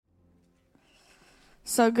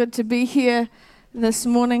So good to be here this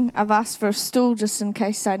morning. I've asked for a stool just in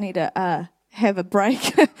case I need to have a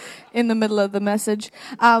break in the middle of the message.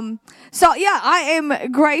 I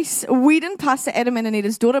am Grace Weedon, Pastor Adam and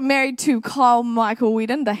Anita's daughter, married to Kyle Michael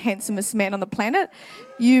Weedon, the handsomest man on the planet.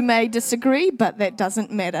 You may disagree, but that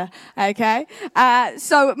doesn't matter, okay?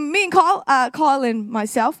 So me and Kyle and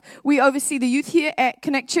myself, we oversee the youth here at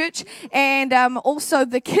Connect Church, and also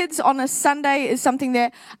the kids on a Sunday is something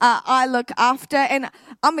that I look after, and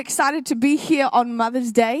I'm excited to be here on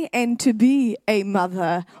Mother's Day and to be a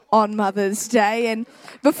mother on Mother's Day. And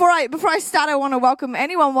before I start, I want to welcome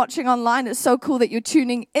anyone watching online. It's so cool that you're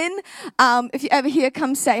tuning in. If you're ever here,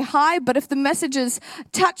 come say hi. But if the messages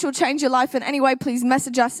touch or change your life in any way, please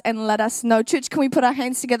message us and let us know. Church, can we put our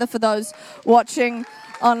hands together for those watching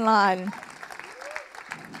online?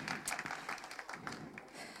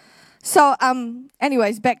 So,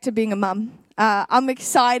 anyways, back to being a mum. I'm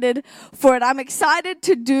excited for it. I'm excited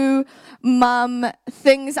to do mum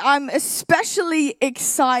things. I'm especially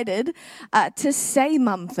excited to say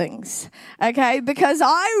mum things, okay? Because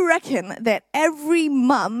I reckon that every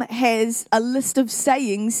mum has a list of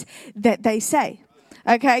sayings that they say.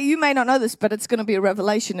 Okay, you may not know this, but it's going to be a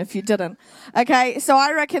revelation if you didn't. Okay, so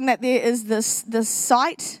I reckon that there is this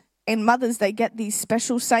site, and mothers, they get these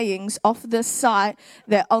special sayings off this site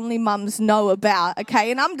that only mums know about, okay?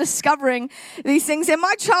 And I'm discovering these things, and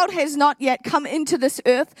my child has not yet come into this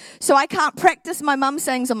earth, so I can't practice my mum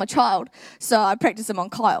sayings on my child, so I practice them on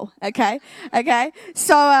Kyle, okay?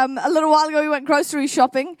 So a little while ago, we went grocery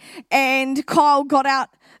shopping, and Kyle got out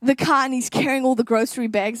the car and he's carrying all the grocery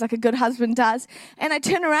bags like a good husband does. And I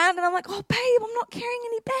turn around and I'm like, oh, babe, I'm not carrying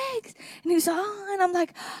any bags. And he was like, oh, and I'm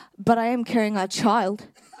like, but I am carrying our child.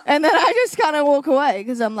 And then I just kind of walk away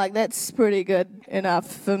because I'm like, that's pretty good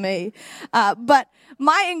enough for me. But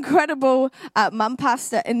my incredible mum,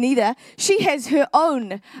 Pastor Anita, she has her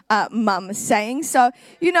own mum sayings. So,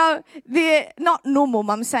 you know, they're not normal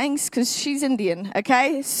mum sayings because she's Indian,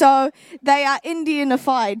 okay? So they are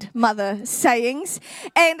Indianified mother sayings.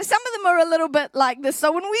 And some of them are a little bit like this.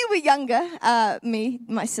 So when we were younger, me,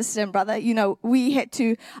 my sister and brother, you know, we had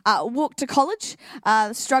to walk to college.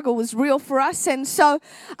 The struggle was real for us. And so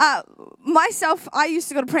myself, I used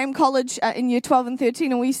to go to Pram College in year 12 and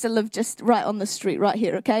 13, and we used to live just right on the street right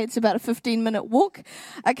here, okay? It's about a 15-minute walk,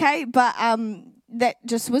 okay? But that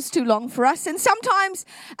just was too long for us. And sometimes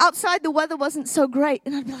outside the weather wasn't so great,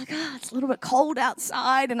 and I'd be like, it's a little bit cold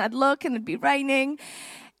outside, and I'd look, and it'd be raining.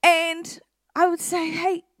 And I would say,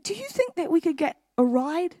 hey, do you think that we could get a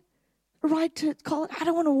ride to college? I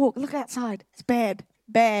don't want to walk. Look outside. It's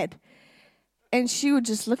bad. And she would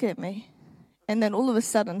just look at me. And then all of a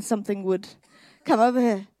sudden, something would come over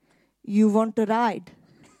her. You want to ride?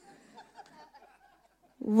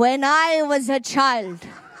 When I was a child,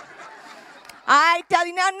 I tell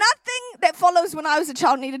you now, nothing that follows when I was a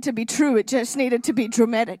child needed to be true. It just needed to be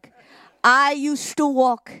dramatic. I used to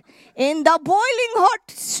walk in the boiling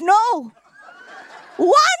hot snow,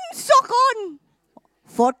 one sock on,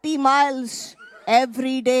 40 miles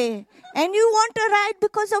every day. And you want to ride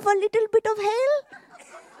because of a little bit of hail?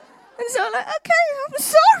 And so I'm like, okay, I'm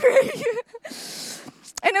sorry.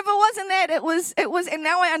 And if it wasn't that, it was, and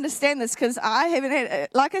now I understand this because I haven't had,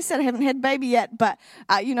 like I said, I haven't had baby yet, but,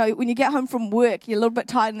 you know, when you get home from work, you're a little bit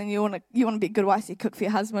tired and then you want to be a good wife, so you cook for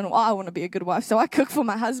your husband. Well, I want to be a good wife, so I cook for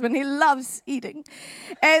my husband. He loves eating.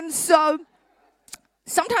 And so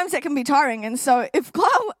sometimes that can be tiring. And so if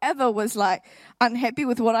Kyle ever was like unhappy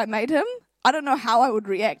with what I made him, I don't know how I would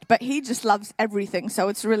react, but he just loves everything, so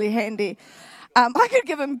it's really handy. I could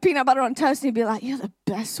give him peanut butter on toast and he'd be like, you're the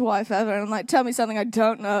best wife ever. And I'm like, tell me something I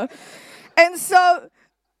don't know. And so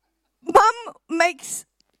mum makes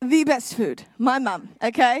the best food. My mum,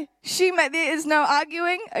 okay? There is no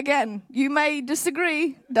arguing. Again, you may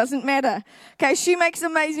disagree. Doesn't matter. Okay, she makes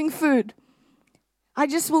amazing food. I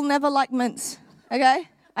just will never like mince, okay?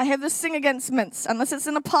 I have this thing against mince. Unless it's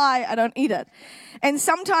in a pie, I don't eat it. And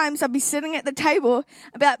sometimes I'll be sitting at the table,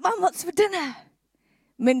 I'll be like, Mum, what's for dinner?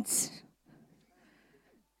 Mince.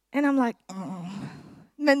 And I'm like,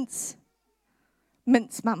 mince,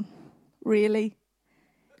 mum, really?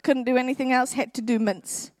 Couldn't do anything else, had to do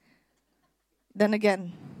mince. Then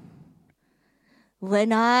again,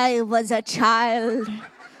 when I was a child,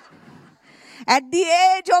 at the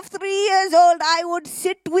age of 3 years old, I would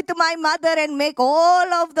sit with my mother and make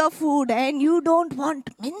all of the food, and you don't want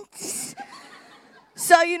mince?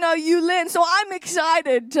 So, you know, you learn. So I'm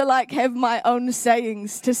excited to, like, have my own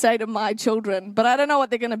sayings to say to my children. But I don't know what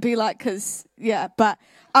they're going to be like but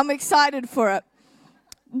I'm excited for it.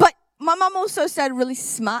 But my mum also said really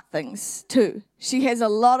smart things, too. She has a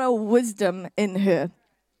lot of wisdom in her.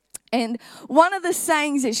 And one of the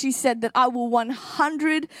sayings that she said that I will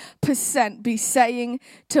 100% be saying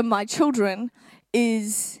to my children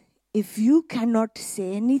is, if you cannot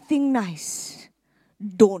say anything nice,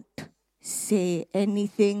 don't say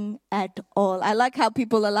anything at all. I like how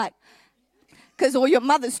people are like, because all your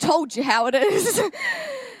mothers told you how it is.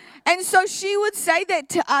 And so she would say that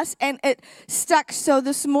to us, and it stuck. So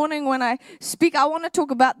this morning when I speak, I want to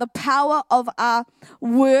talk about the power of our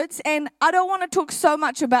words. And I don't want to talk so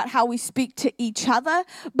much about how we speak to each other,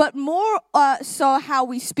 but more so how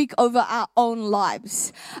we speak over our own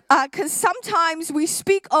lives. Because sometimes we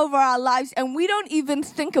speak over our lives and we don't even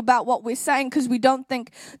think about what we're saying because we don't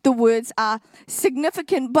think the words are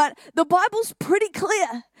significant. But the Bible's pretty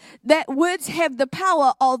clear that words have the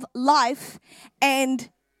power of life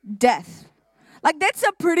and death. Like, that's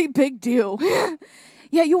a pretty big deal.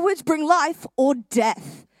 Yeah, your words bring life or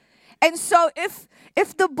death. And so if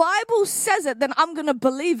the Bible says it, then I'm going to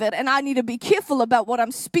believe it, and I need to be careful about what I'm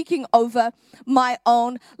speaking over my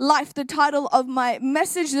own life. The title of my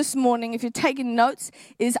message this morning, if you're taking notes,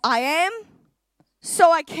 is I am,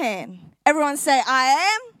 so I can. Everyone say, I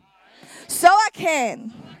am, so I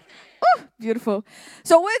can. Oh, beautiful.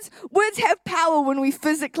 So words have power when we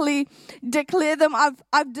physically declare them.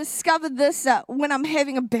 I've discovered this when I'm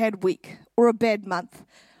having a bad week or a bad month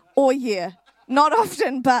or year. Not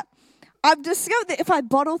often, but I've discovered that if I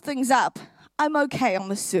bottle things up, I'm okay on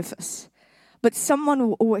the surface. But someone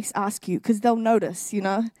will always ask you, because they'll notice,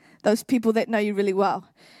 those people that know you really well.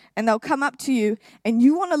 And they'll come up to you, and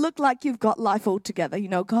you want to look like you've got life all together.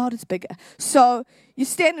 God is bigger. So you're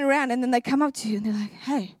standing around, and then they come up to you, and they're like,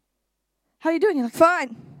 hey, how are you doing? You're like,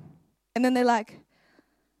 fine. And then they're like,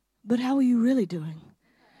 but how are you really doing?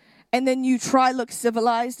 And then you try look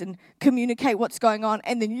civilized and communicate what's going on.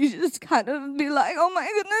 And then you just kind of be like, oh my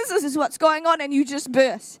goodness, this is what's going on. And you just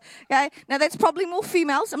burst. Okay? Now that's probably more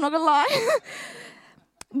females. I'm not going to lie.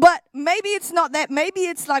 But maybe it's not that. Maybe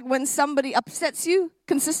it's like when somebody upsets you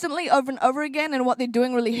consistently over and over again and what they're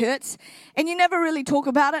doing really hurts. And you never really talk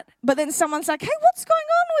about it. But then someone's like, hey, what's going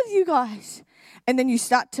on with you guys? And then you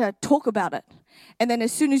start to talk about it. And then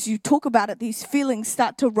as soon as you talk about it, these feelings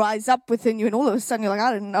start to rise up within you. And all of a sudden you're like,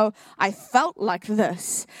 I didn't know I felt like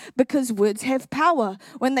this. Because words have power.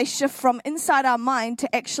 When they shift from inside our mind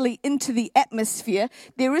to actually into the atmosphere,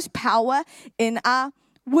 there is power in our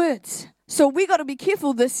words. So we got to be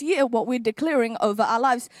careful this year what we're declaring over our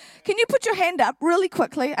lives. Can you put your hand up really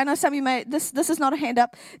quickly? I know some of you may, this is not a hand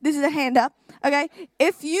up. This is a hand up. Okay.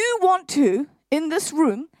 If you want to, in this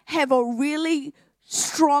room, have a really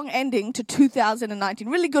strong ending to 2019.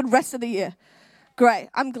 Really good rest of the year. Great.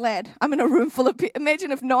 I'm glad. I'm in a room full of people.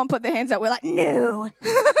 Imagine if no one put their hands up. We're like, no.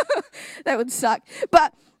 That would suck.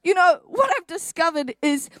 But, what I've discovered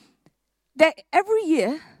is that every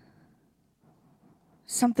year,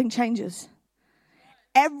 something changes.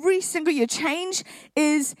 Every single year, change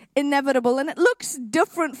is inevitable, and it looks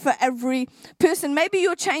different for every person. Maybe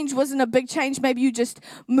your change wasn't a big change. Maybe you just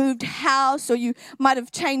moved house, or you might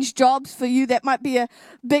have changed jobs. For you, that might be a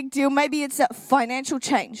big deal. Maybe it's a financial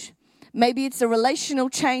change. Maybe it's a relational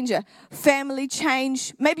change, a family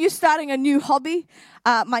change. Maybe you're starting a new hobby.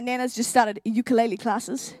 My Nana's just started ukulele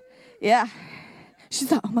classes. Yeah.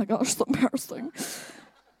 She's like, oh my gosh, so embarrassing.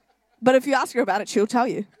 But if you ask her about it, she'll tell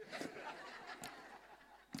you.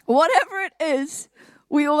 Whatever it is,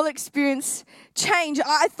 we all experience change.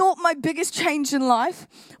 I thought my biggest change in life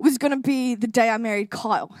was going to be the day I married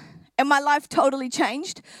Kyle. And my life totally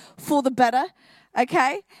changed for the better,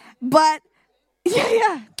 okay? But,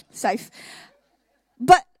 yeah, safe.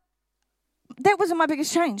 But that wasn't my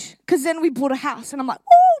biggest change, because then we bought a house. And I'm like,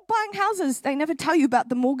 oh, buying houses. They never tell you about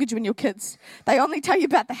the mortgage when you're kids. They only tell you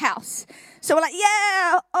about the house. So we're like,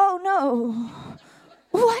 yeah, oh no.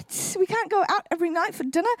 What? We can't go out every night for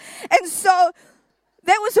dinner? And so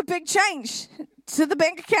that was a big change to the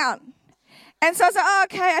bank account. And so I was like, oh,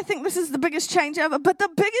 okay, I think this is the biggest change ever. But the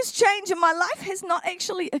biggest change in my life has not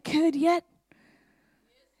actually occurred yet.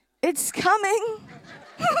 It's coming.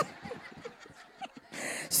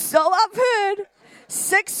 So I've heard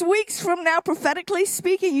 6 weeks from now, prophetically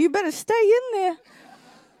speaking, you better stay in there.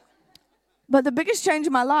 But the biggest change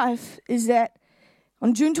in my life is that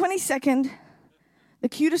on June 22nd, the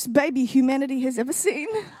cutest baby humanity has ever seen,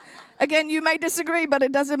 again, you may disagree, but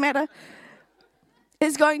it doesn't matter,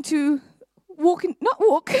 is going to not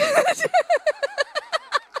walk. We're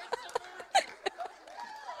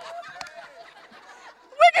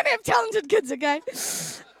going to have talented kids, okay?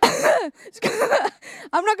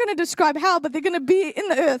 I'm not going to describe how, but they're going to be in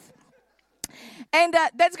the earth. And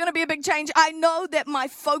that's going to be a big change. I know that my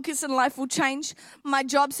focus in life will change. My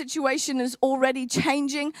job situation is already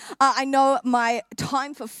changing. I know my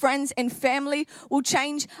time for friends and family will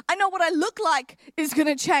change. I know what I look like is going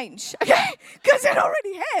to change, okay? Because it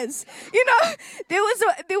already has. You know,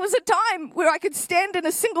 there was a time where I could stand in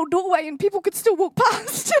a single doorway and people could still walk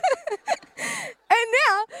past. And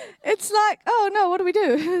now it's like, oh no, what do we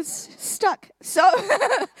do? It's stuck. So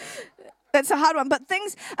that's a hard one. But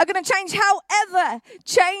things are going to change. However,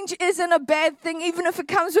 change isn't a bad thing, even if it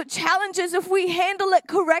comes with challenges, if we handle it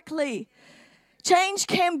correctly. Change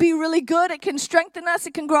can be really good. It can strengthen us.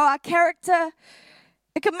 It can grow our character.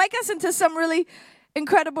 It can make us into some really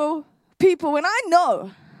incredible people. And I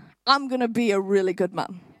know I'm going to be a really good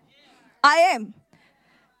mom. I am.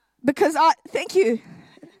 Because thank you.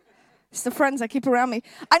 It's the friends I keep around me.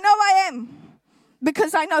 I know I am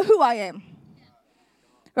because I know who I am.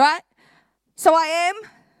 Right? So I am,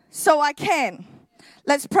 so I can.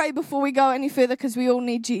 Let's pray before we go any further because we all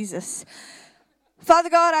need Jesus. Father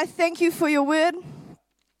God, I thank you for your word.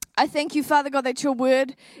 I thank you, Father God, that your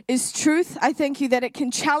word is truth. I thank you that it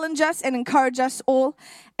can challenge us and encourage us all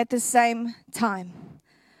at the same time.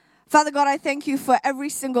 Father God, I thank you for every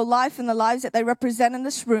single life and the lives that they represent in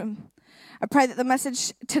this room. I pray that the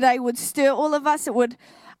message today would stir all of us. It would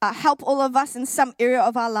help all of us in some area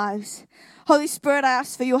of our lives. Holy Spirit, I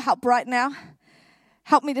ask for your help right now.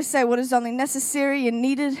 Help me to say what is only necessary and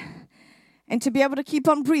needed and to be able to keep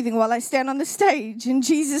on breathing while I stand on the stage. In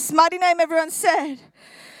Jesus' mighty name, everyone said,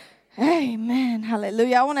 amen.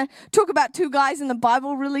 Hallelujah. I want to talk about two guys in the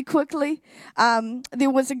Bible really quickly. There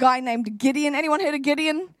was a guy named Gideon. Anyone heard of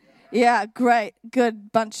Gideon? Yeah, great.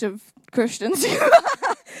 Good bunch of Christians.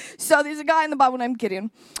 So there's a guy in the Bible named Gideon.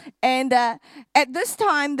 And at this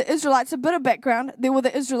time, the Israelites, a bit of background, there were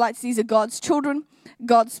the Israelites. These are God's children,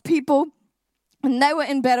 God's people. And they were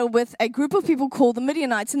in battle with a group of people called the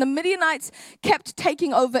Midianites. And the Midianites kept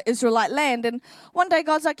taking over Israelite land. And one day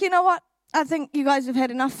God's like, you know what? I think you guys have had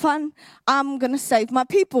enough fun. I'm going to save my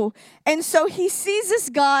people. And so he sees this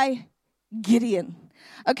guy, Gideon.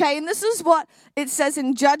 Okay, and this is what it says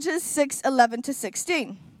in Judges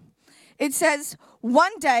 6:11-16. It says,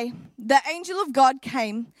 one day the angel of God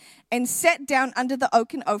came and sat down under the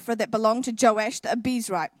oak in Ophrah that belonged to Joash the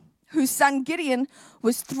Abiezrite, whose son Gideon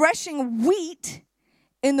was threshing wheat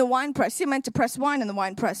in the winepress. You're meant to press wine in the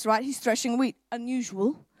winepress, right? He's threshing wheat.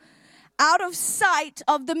 Unusual. Out of sight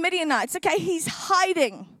of the Midianites. Okay, he's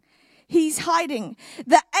hiding. He's hiding.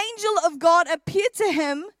 The angel of God appeared to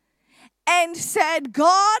him and said,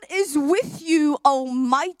 God is with you,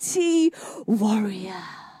 almighty warrior.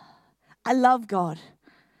 I love God.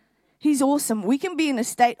 He's awesome. We can be in a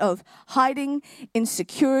state of hiding,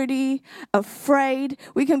 insecurity, afraid.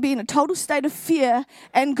 We can be in a total state of fear,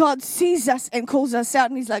 and God sees us and calls us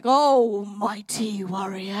out, and he's like, oh, mighty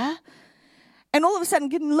warrior. And all of a sudden,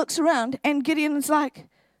 Gideon looks around, and Gideon is like,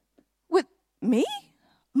 with me?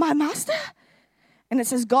 My master? And it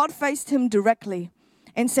says, God faced him directly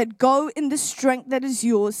and said, go in the strength that is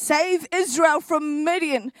yours. Save Israel from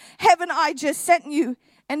Midian. Haven't I just sent you?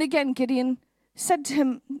 And again, Gideon said to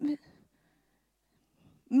him,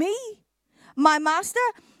 me? My master?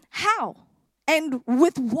 How? And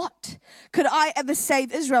with what could I ever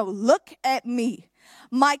save Israel? Look at me.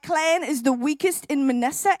 My clan is the weakest in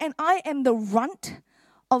Manasseh, and I am the runt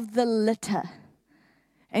of the litter.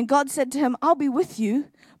 And God said to him, I'll be with you.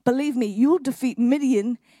 Believe me, you'll defeat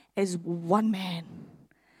Midian as one man.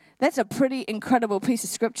 That's a pretty incredible piece of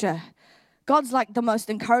scripture. God's like the most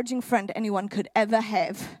encouraging friend anyone could ever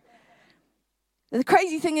have. The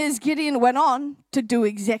crazy thing is, Gideon went on to do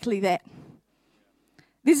exactly that.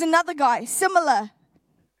 There's another guy similar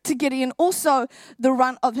to Gideon, also the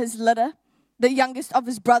runt of his litter, the youngest of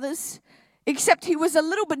his brothers, except he was a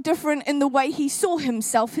little bit different in the way he saw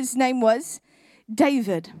himself. His name was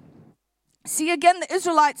David. See, again, the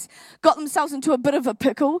Israelites got themselves into a bit of a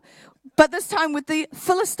pickle, but this time with the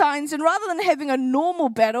Philistines, and rather than having a normal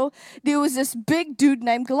battle, there was this big dude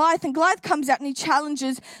named Goliath, and Goliath comes out and he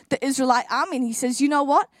challenges the Israelite army, and he says, you know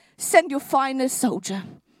what? Send your finest soldier.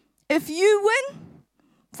 If you win,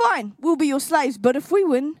 fine, we'll be your slaves, but if we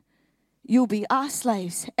win, you'll be our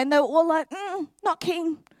slaves. And they were all like, not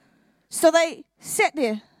keen. So they sat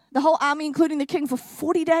there, the whole army, including the king, for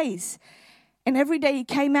 40 days. And every day he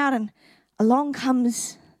came out, and along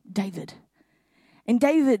comes David. And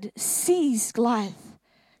David sees Goliath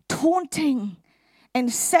taunting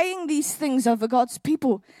and saying these things over God's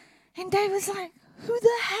people. And David's like, who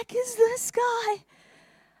the heck is this guy?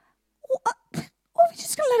 Are we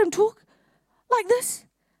just going to let him talk like this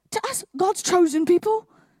to us, God's chosen people?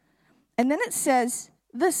 And then it says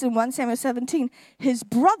this in 1 Samuel 17. His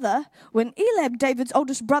brother, when Eliab, David's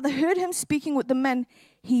oldest brother, heard him speaking with the men,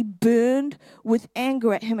 he burned with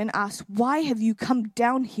anger at him and asked, why have you come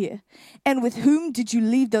down here? And with whom did you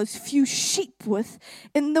leave those few sheep with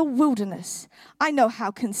in the wilderness? I know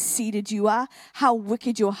how conceited you are, how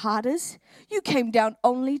wicked your heart is. You came down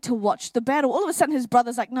only to watch the battle. All of a sudden his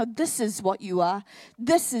brother's like, no, this is what you are.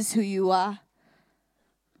 This is who you are.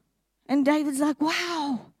 And David's like,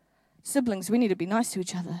 wow. Siblings, we need to be nice to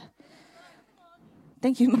each other.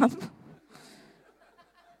 Thank you, Mum.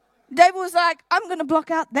 David was like, I'm going to block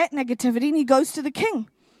out that negativity. And he goes to the king.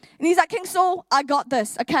 And he's like, King Saul, I got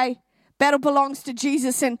this, okay? Battle belongs to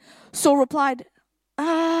Jesus. And Saul replied,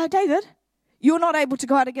 David, you're not able to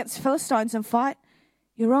go out against Philistines and fight.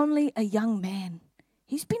 You're only a young man.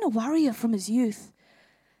 He's been a warrior from his youth.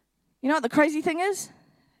 You know what the crazy thing is?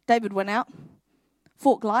 David went out,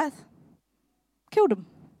 fought Goliath, killed him.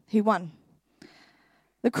 He won.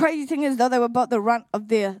 The crazy thing is, though they were both the runt of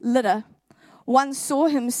their litter, one saw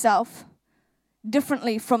himself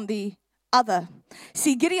differently from the other.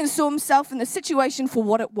 See, Gideon saw himself in the situation for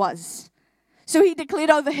what it was. So he declared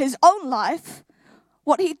over his own life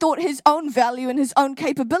what he thought his own value and his own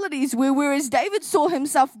capabilities were, whereas David saw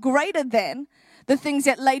himself greater than the things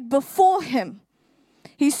that laid before him.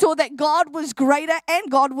 He saw that God was greater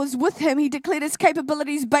and God was with him. He declared his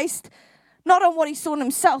capabilities based not on what he saw in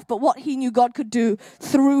himself, but what he knew God could do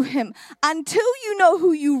through him. Until you know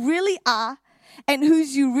who you really are and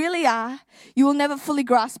whose you really are, you will never fully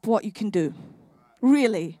grasp what you can do.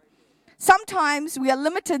 Really. Sometimes we are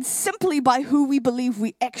limited simply by who we believe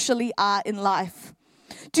we actually are in life.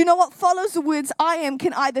 Do you know what follows the words I am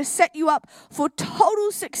can either set you up for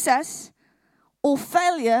total success or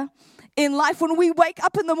failure in life? When we wake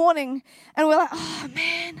up in the morning and we're like, oh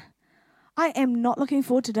man, I am not looking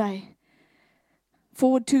forward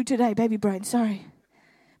to today, baby brain, sorry.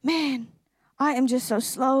 Man, I am just so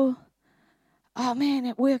slow. Oh man,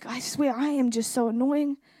 at work, I swear I am just so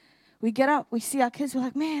annoying. We get up, we see our kids, we're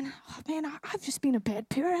like, I've just been a bad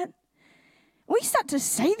parent. We start to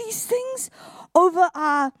say these things over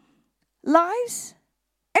our lives.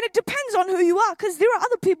 And it depends on who you are, because there are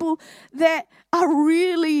other people that are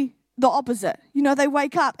really the opposite. You know, they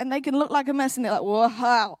wake up and they can look like a mess and they're like,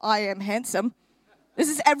 wow, I am handsome. This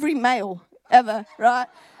is every male ever, right?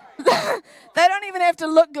 They don't even have to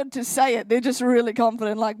look good to say it. They're just really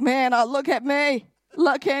confident, like, man, look at me,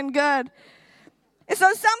 looking good. And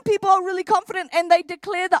so some people are really confident and they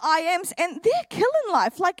declare the I ams and they're killing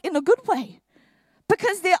life, like in a good way.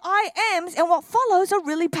 Because their I ams and what follows are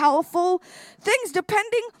really powerful things.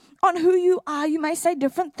 Depending on who you are, you may say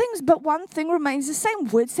different things, but one thing remains the same.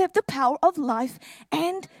 Words have the power of life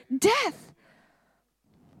and death.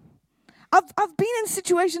 I've been in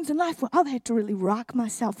situations in life where I've had to really rock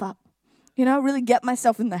myself up, really get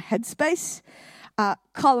myself in the headspace.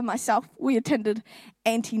 Kyle and myself, we attended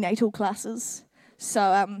antenatal classes. So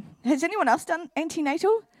has anyone else done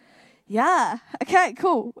antenatal? Yeah. Okay,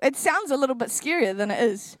 cool. It sounds a little bit scarier than it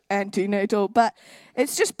is, antenatal, but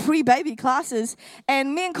it's just pre-baby classes.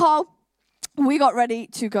 And me and Kyle, we got ready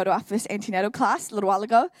to go to our first antenatal class a little while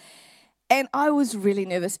ago. And I was really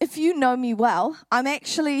nervous. If you know me well, I'm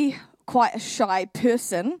actually quite a shy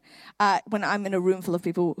person. When I'm in a room full of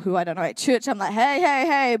people who I don't know at church, I'm like,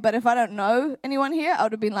 hey. But if I don't know anyone here, I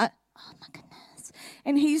would have been like, oh my goodness.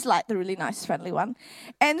 And he's like the really nice, friendly one.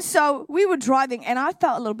 And so we were driving, and I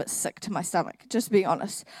felt a little bit sick to my stomach, just being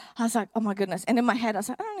honest. I was like, oh my goodness. And in my head, I was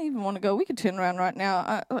like, I don't even want to go. We could turn around right now.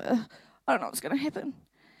 I don't know what's going to happen.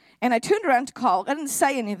 And I turned around to Kyle. I didn't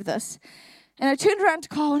say any of this. And I turned around to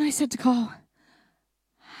Kyle, and I said to Kyle,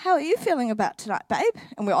 how are you feeling about tonight, babe?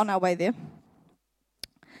 And we're on our way there.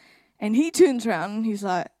 And he turns around, and he's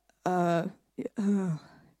like,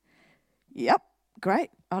 yep, great.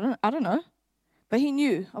 I don't know. But he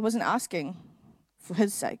knew I wasn't asking for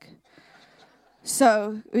his sake.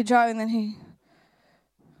 So we drove, and then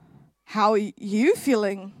how are you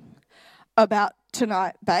feeling about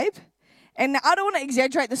tonight, babe? And I don't want to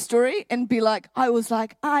exaggerate the story and be like, I was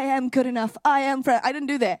like, I am good enough. I didn't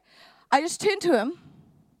do that. I just turned to him,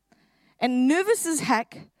 and nervous as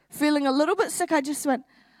heck, feeling a little bit sick, I just went,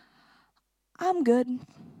 I'm good.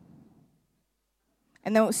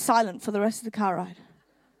 And then it was silent for the rest of the car ride,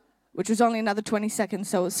 which was only another 20 seconds,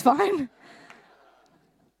 so it was fine.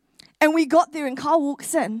 And we got there, and Carl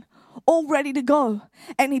walks in, all ready to go.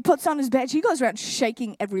 And he puts on his badge. He goes around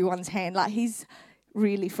shaking everyone's hand like he's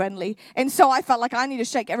really friendly. And so I felt like I need to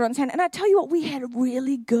shake everyone's hand. And I tell you what, we had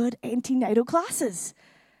really good antenatal classes.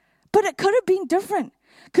 But it could have been different.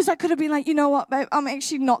 Because I could have been like, you know what, babe, I'm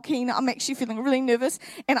actually not keen. I'm actually feeling really nervous.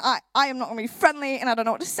 And I am not going to be friendly. And I don't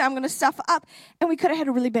know what to say. I'm going to suffer up. And we could have had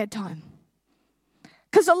a really bad time.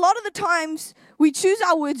 Because a lot of the times we choose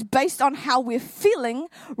our words based on how we're feeling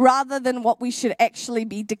rather than what we should actually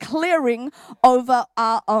be declaring over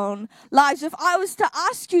our own lives. If I was to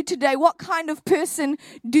ask you today, what kind of person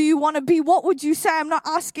do you want to be? What would you say? I'm not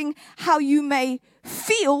asking how you may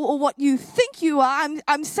feel or what you think you are.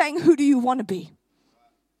 I'm saying, who do you want to be?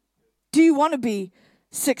 Do you want to be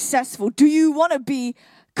successful? Do you want to be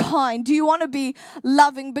kind? Do you want to be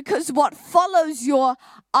loving? Because what follows your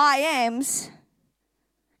I ams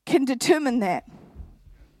can determine that.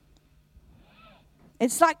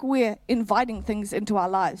 It's like we're inviting things into our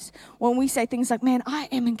lives. When we say things like, man, I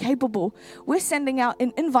am incapable, we're sending out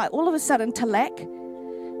an invite all of a sudden to lack,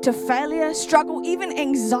 to failure, struggle, even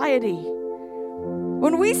anxiety.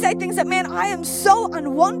 When we say things like, man, I am so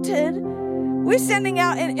unwanted, we're sending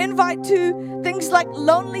out an invite to things like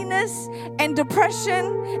loneliness and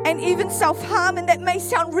depression and even self-harm. And that may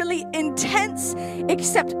sound really intense,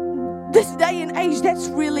 except this day and age, that's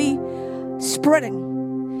really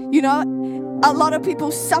spreading. You know, a lot of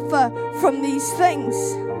people suffer from these things.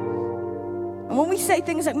 And when we say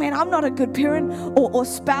things like, man, I'm not a good parent or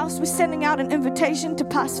spouse, we're sending out an invitation to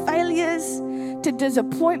past failures, to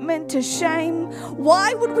disappointment, to shame.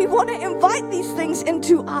 Why would we want to invite these things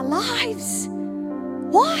into our lives?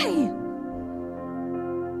 Why?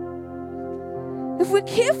 If we're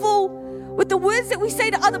careful with the words that we say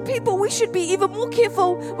to other people, we should be even more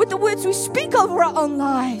careful with the words we speak over our own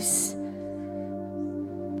lives.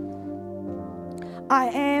 I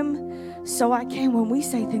am, so I can. When we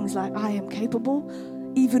say things like, I am capable,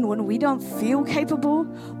 even when we don't feel capable,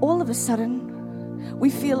 all of a sudden, we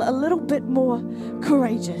feel a little bit more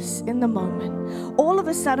courageous in the moment. All of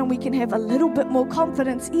a sudden, we can have a little bit more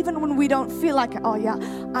confidence, even when we don't feel like it. Oh yeah,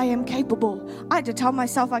 I am capable. I had to tell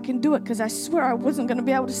myself I can do it because I swear I wasn't going to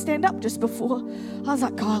be able to stand up just before. I was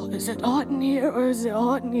like, Kyle, is it hot in here or is it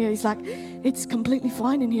hot in here? He's like, it's completely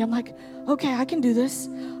fine in here. I'm like, okay, I can do this.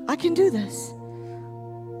 I can do this.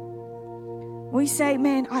 We say,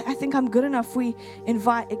 man, I think I'm good enough. We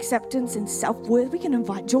invite acceptance and self-worth. We can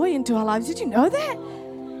invite joy into our lives. Did you know that?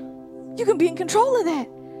 You can be in control of that.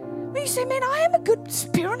 When you say, man, I am a good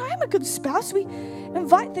parent, I am a good spouse, we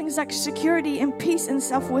invite things like security and peace and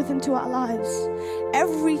self-worth into our lives.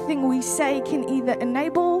 Everything we say can either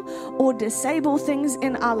enable or disable things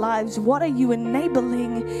in our lives. What are you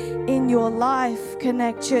enabling in your life?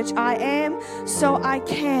 Connect Church. I am, so I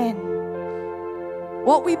can.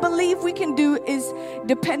 What we believe we can do is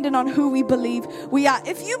dependent on who we believe we are.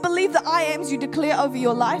 If you believe the I ams you declare over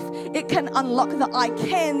your life, it can unlock the I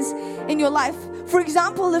cans in your life. For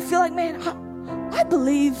example, if you're like, man, I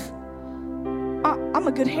believe I'm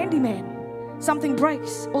a good handyman. Something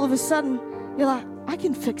breaks. All of a sudden, you're like, I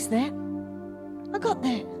can fix that. I got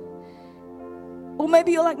that. Or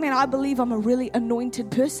maybe you're like, man, I believe I'm a really anointed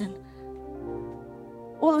person.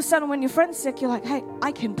 All of a sudden, when your friend's sick, you're like, hey,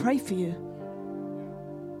 I can pray for you.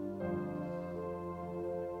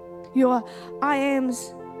 Your I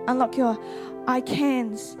ams unlock your I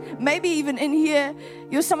cans. Maybe even in here,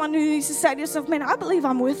 you're someone who needs to say to yourself, man, I believe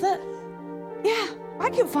I'm worth it. Yeah, I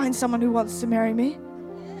can find someone who wants to marry me.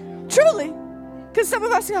 Truly. Because some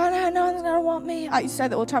of us go, oh, no one's going to want me. I used to say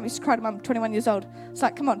that all the time. I used to cry to mum, 21 years old. It's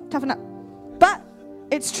like, come on, toughen up. But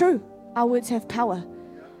it's true. Our words have power.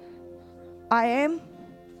 I am,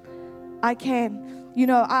 I can. You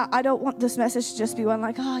know, I don't want this message to just be one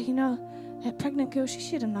like, oh, you know, that pregnant girl, she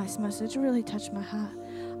shared a nice message. It really touched my heart.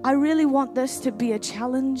 I really want this to be a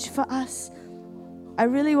challenge for us. I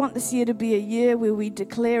really want this year to be a year where we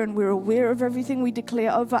declare and we're aware of everything we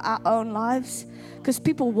declare over our own lives. Because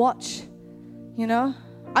people watch, you know.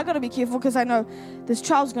 I got to be careful because I know this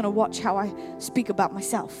child's going to watch how I speak about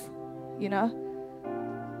myself, you know.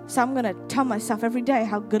 So I'm going to tell myself every day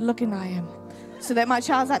how good looking I am. So that my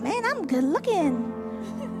child's like, man, I'm good looking.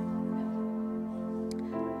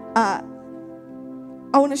 I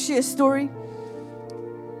want to share a story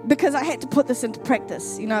because I had to put this into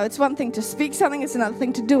practice. You know, it's one thing to speak something, it's another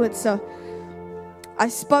thing to do it. So I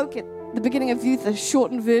spoke at the beginning of youth, a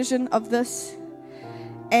shortened version of this.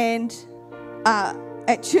 And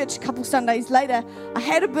at church a couple Sundays later, I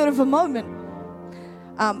had a bit of a moment.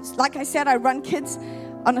 Like I said, I run kids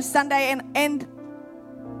on a Sunday, and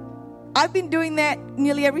I've been doing that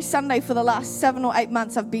nearly every Sunday for the last 7 or 8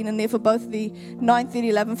 months. I've been in there for both the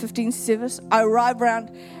 9:30, 11:15 service. I arrive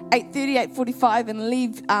around 8:30, 8:45 and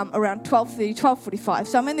leave around 12:30, 12:45.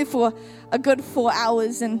 So I'm in there for a good 4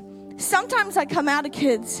 hours. And sometimes I come out of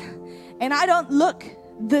kids and I don't look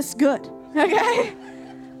this good, okay?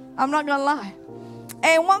 I'm not going to lie.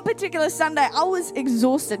 And one particular Sunday, I was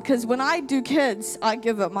exhausted because when I do kids, I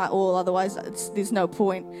give it my all. Otherwise, there's no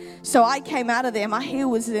point. So I came out of there. My hair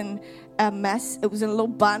was in a mess. It was in a little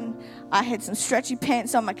bun. I had some stretchy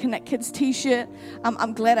pants on, my Connect Kids t-shirt.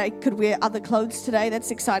 I'm glad I could wear other clothes today. That's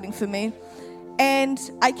exciting for me. And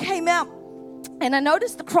I came out and I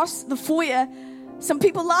noticed across the foyer some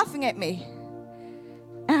people laughing at me.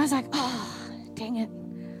 And I was like, oh, dang it.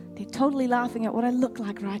 They're totally laughing at what I look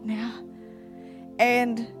like right now.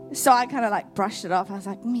 And so I kind of like brushed it off. I was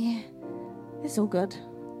like, meh, it's all good.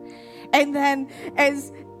 And then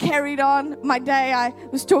as carried on my day, I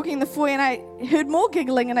was talking in the foyer and I heard more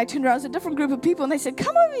giggling and I turned around. It was a different group of people and they said,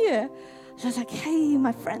 come over here. So I was like, hey,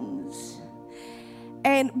 my friends.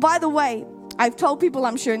 And by the way, I've told people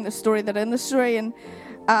I'm sharing this story that are in the story, and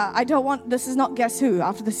I don't want, this is not guess who,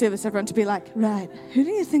 after the service, everyone to be like, right, who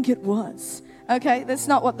do you think it was? Okay, that's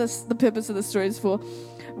not what the purpose of the story is for.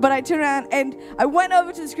 But I turned around and I went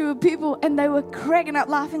over to this group of people and they were cracking up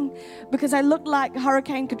laughing because I looked like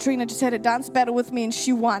Hurricane Katrina just had a dance battle with me and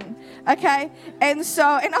she won. Okay? And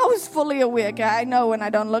I was fully aware, okay? I know when I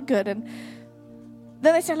don't look good. And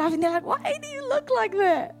then they started laughing. They're like, why do you look like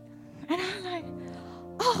that? And I'm like,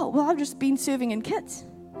 oh, well, I've just been serving in kids.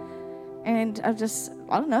 And I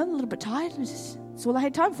don't know, a little bit tired. It's all I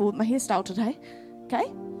had time for with my hairstyle today. Okay?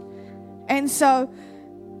 And so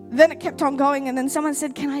then it kept on going, and then someone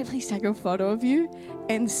said, can I please take a photo of you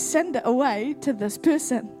and send it away to this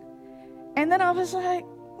person? And then I was like,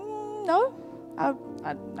 no,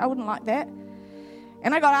 I wouldn't like that.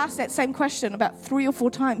 And I got asked that same question about 3 or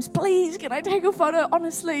 4 times. Please, can I take a photo?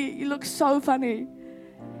 Honestly, you look so funny.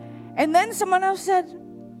 And then someone else said,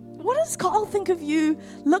 what does Kyle think of you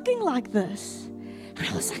looking like this? And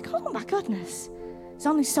I was like, oh my goodness. It's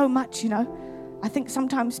only so much, I think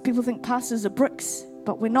sometimes people think pastors are bricks,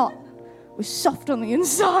 but we're not. We're soft on the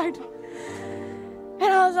inside. And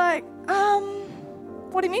I was like,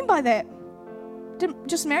 what do you mean by that? Didn't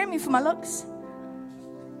just marry me for my looks.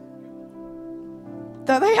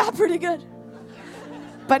 Though they are pretty good.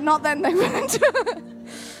 But not then, they weren't.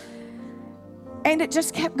 And it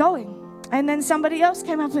just kept going. And then somebody else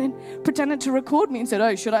came up and pretended to record me and said,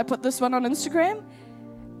 oh, should I put this one on Instagram?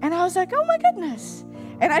 And I was like, oh my goodness.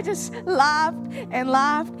 And I just laughed.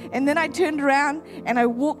 And then I turned around and I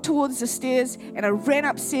walked towards the stairs and I ran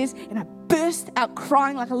upstairs and I burst out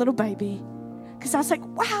crying like a little baby. Because I was like,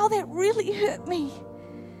 wow, that really hurt me.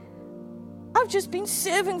 I've just been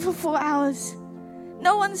serving for 4 hours.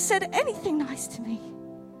 No one said anything nice to me.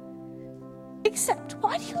 Except,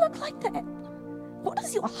 why do you look like that? What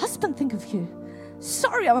does your husband think of you?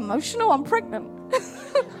 Sorry, I'm emotional, I'm pregnant.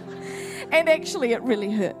 And actually, it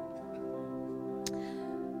really hurt.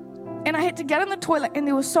 And I had to get in the toilet, and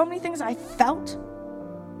there were so many things I felt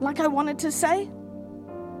like I wanted to say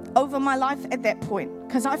over my life at that point,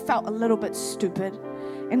 because I felt a little bit stupid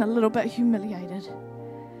and a little bit humiliated.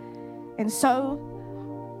 And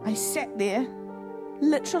so I sat there,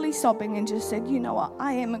 literally sobbing, and just said, you know what?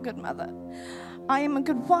 I am a good mother. I am a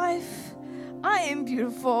good wife. I am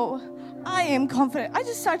beautiful. I am confident. I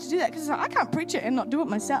just started to do that because I can't preach it and not do it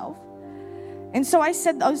myself. And so I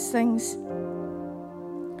said those things.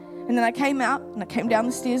 And then I came out and I came down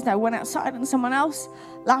the stairs and I went outside and someone else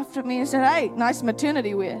laughed at me and said, hey, nice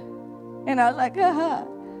maternity wear. And I was like,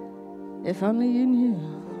 if only you knew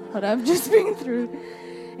what I've just been through.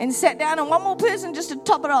 And sat down, and one more person, just to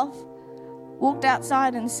top it off, walked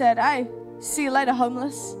outside and said, hey, see you later,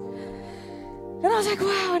 homeless. And I was like,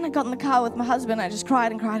 wow. And I got in the car with my husband. I just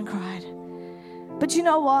cried and cried and cried. But you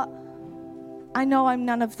know what? I know I'm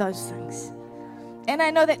none of those things. And I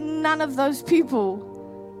know that none of those people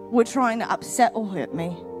were trying to upset or hurt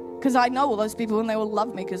me. Because I know all those people and they will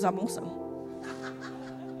love me because I'm awesome.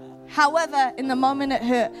 However, in the moment it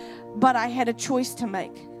hurt, but I had a choice to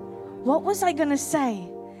make. What was I going to say?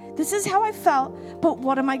 This is how I felt, but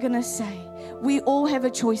what am I going to say? We all have a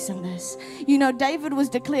choice in this. You know, David was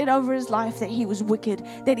declared over his life that he was wicked,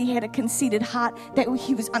 that he had a conceited heart, that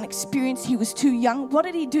he was unexperienced, he was too young. What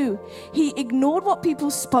did he do? He ignored what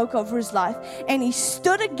people spoke over his life, and he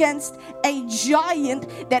stood against a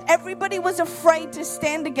giant that everybody was afraid to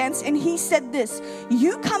stand against, and he said this,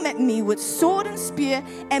 you come at me with sword and spear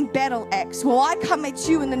and battle axe. Well, I come at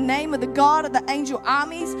you in the name of the God of the angel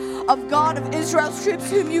armies, of God of Israel's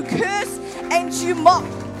troops, whom you curse and you mock.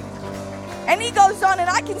 And he goes on, and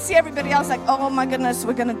I can see everybody else like, oh my goodness,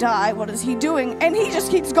 we're going to die. What is he doing? And he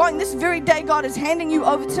just keeps going. This very day, God is handing you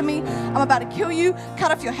over to me. I'm about to kill you,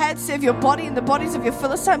 cut off your head, serve your body and the bodies of your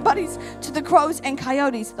Philistine buddies to the crows and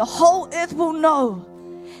coyotes. The whole earth will know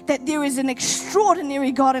that there is an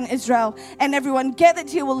extraordinary God in Israel, and everyone gathered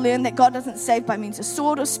here will learn that God doesn't save by means of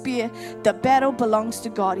sword or spear. The battle belongs to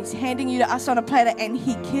God. He's handing you to us on a platter, and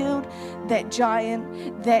he killed that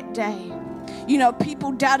giant that day. You know,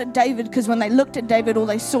 people doubted David because when they looked at David, all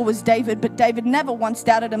they saw was David. But David never once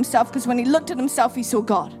doubted himself, because when he looked at himself, he saw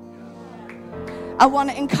God. I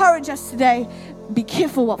want to encourage us today, be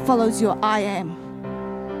careful what follows your I am,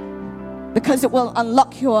 because it will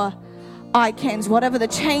unlock your I cans. Whatever the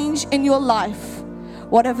change in your life,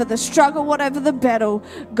 whatever the struggle, whatever the battle,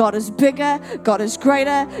 God is bigger, God is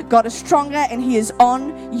greater, God is stronger, and he is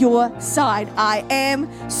on your side. I am,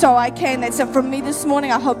 so I can. That's it from me this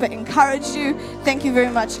morning. I hope it encouraged you. Thank you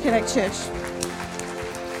very much, Connect Church.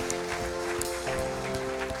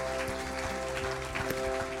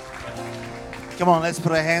 Come on, let's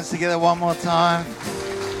put our hands together one more time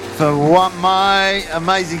for my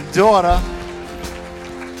amazing daughter.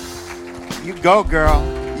 You go, girl.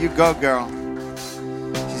 You go, girl.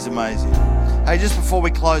 She's amazing. Hey, just before we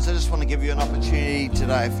close, I just want to give you an opportunity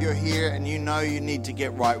today. If you're here and you know you need to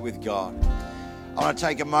get right with God, I want to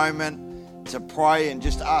take a moment to pray and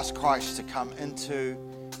just ask Christ to come into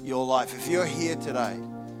your life. If you're here today,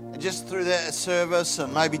 and just through that service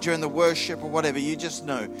and maybe during the worship or whatever, you just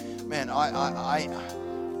know, man,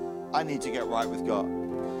 I need to get right with God.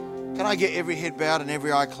 Can I get every head bowed and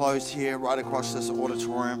every eye closed here, right across this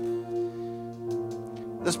auditorium?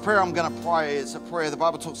 This prayer I'm going to pray is a prayer. The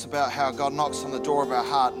Bible talks about how God knocks on the door of our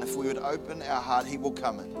heart, and if we would open our heart, he will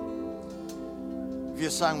come in. If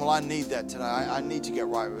you're saying, well, I need that today, I need to get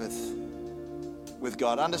right with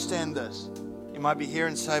God, understand this. You might be here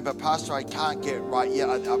and say, but Pastor, I can't get right yet.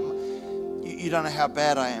 You don't know how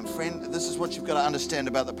bad I am. Friend, this is what you've got to understand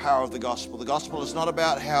about the power of the gospel. The gospel is not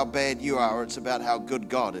about how bad you are. It's about how good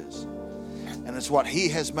God is. And it's what he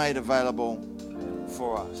has made available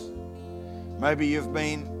for us. Maybe you've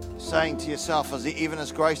been saying to yourself, even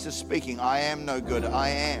as Grace is speaking, I am no good. I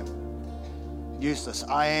am useless.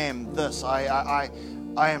 I am this. I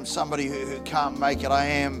am somebody who can't make it. I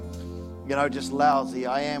am, just lousy.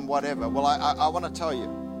 I am whatever. Well, I want to tell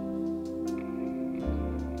you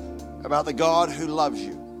about the God who loves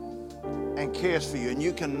you and cares for you, and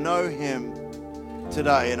you can know him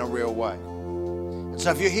today in a real way. And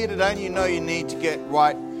so if you're here today and you know you need to get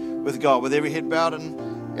right with God, with every head bowed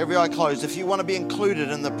and every eye closed, if you want to be included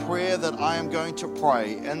in the prayer that I am going to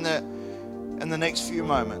pray in the next few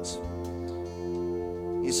moments,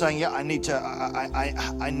 you're saying, yeah, I need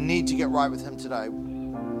to get right with him today.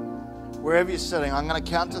 Wherever you're sitting, I'm going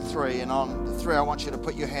to count to 3, and on the 3, I want you to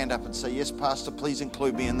put your hand up and say, yes, Pastor, please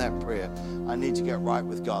include me in that prayer. I need to get right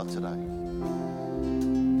with God today.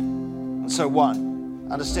 And so 1,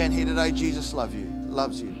 understand here today, Jesus loves you.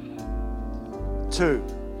 2,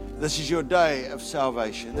 this is your day of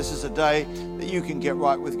salvation. This is a day that you can get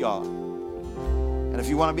right with God. And if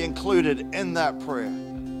you want to be included in that prayer,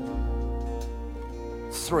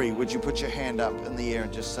 3, would you put your hand up in the air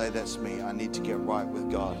and just say, that's me. I need to get right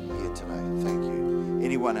with God here today. Thank you.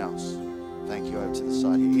 Anyone else? Thank you. Over to the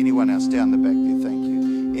side here. Anyone else down the back there? Thank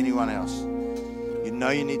you. Anyone else? You know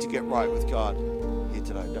you need to get right with God here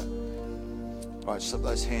today. All right, slip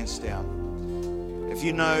those hands down. If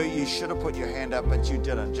you know you should have put your hand up, but you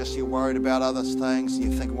didn't, just you're worried about other things,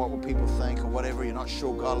 you're thinking, what will people think or whatever, you're not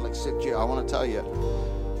sure God will accept you, I want to tell you,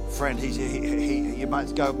 friend, you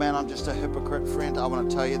might go, man, I'm just a hypocrite, friend. I want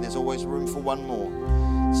to tell you there's always room for one more.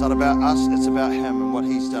 It's not about us, it's about him and what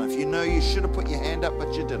he's done. If you know you should have put your hand up,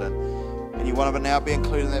 but you didn't, and you want to now be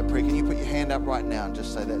included in that prayer, can you put your hand up right now and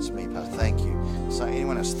just say, that's me, Pastor. Thank you. So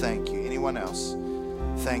anyone else? Thank you. Anyone else?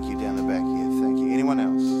 Thank you down the back here. Thank you. Anyone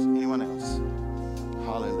else? Anyone else?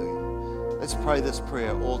 Hallelujah. Let's pray this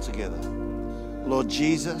prayer all together. Lord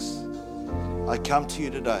Jesus, I come to you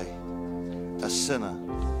today, a sinner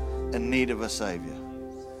in need of a Savior.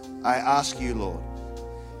 I ask you, Lord,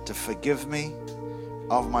 to forgive me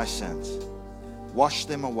of my sins. Wash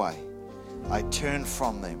them away. I turn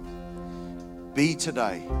from them. Be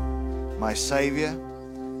today my Savior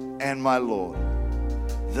and my Lord.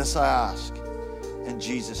 This I ask in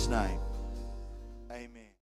Jesus' name.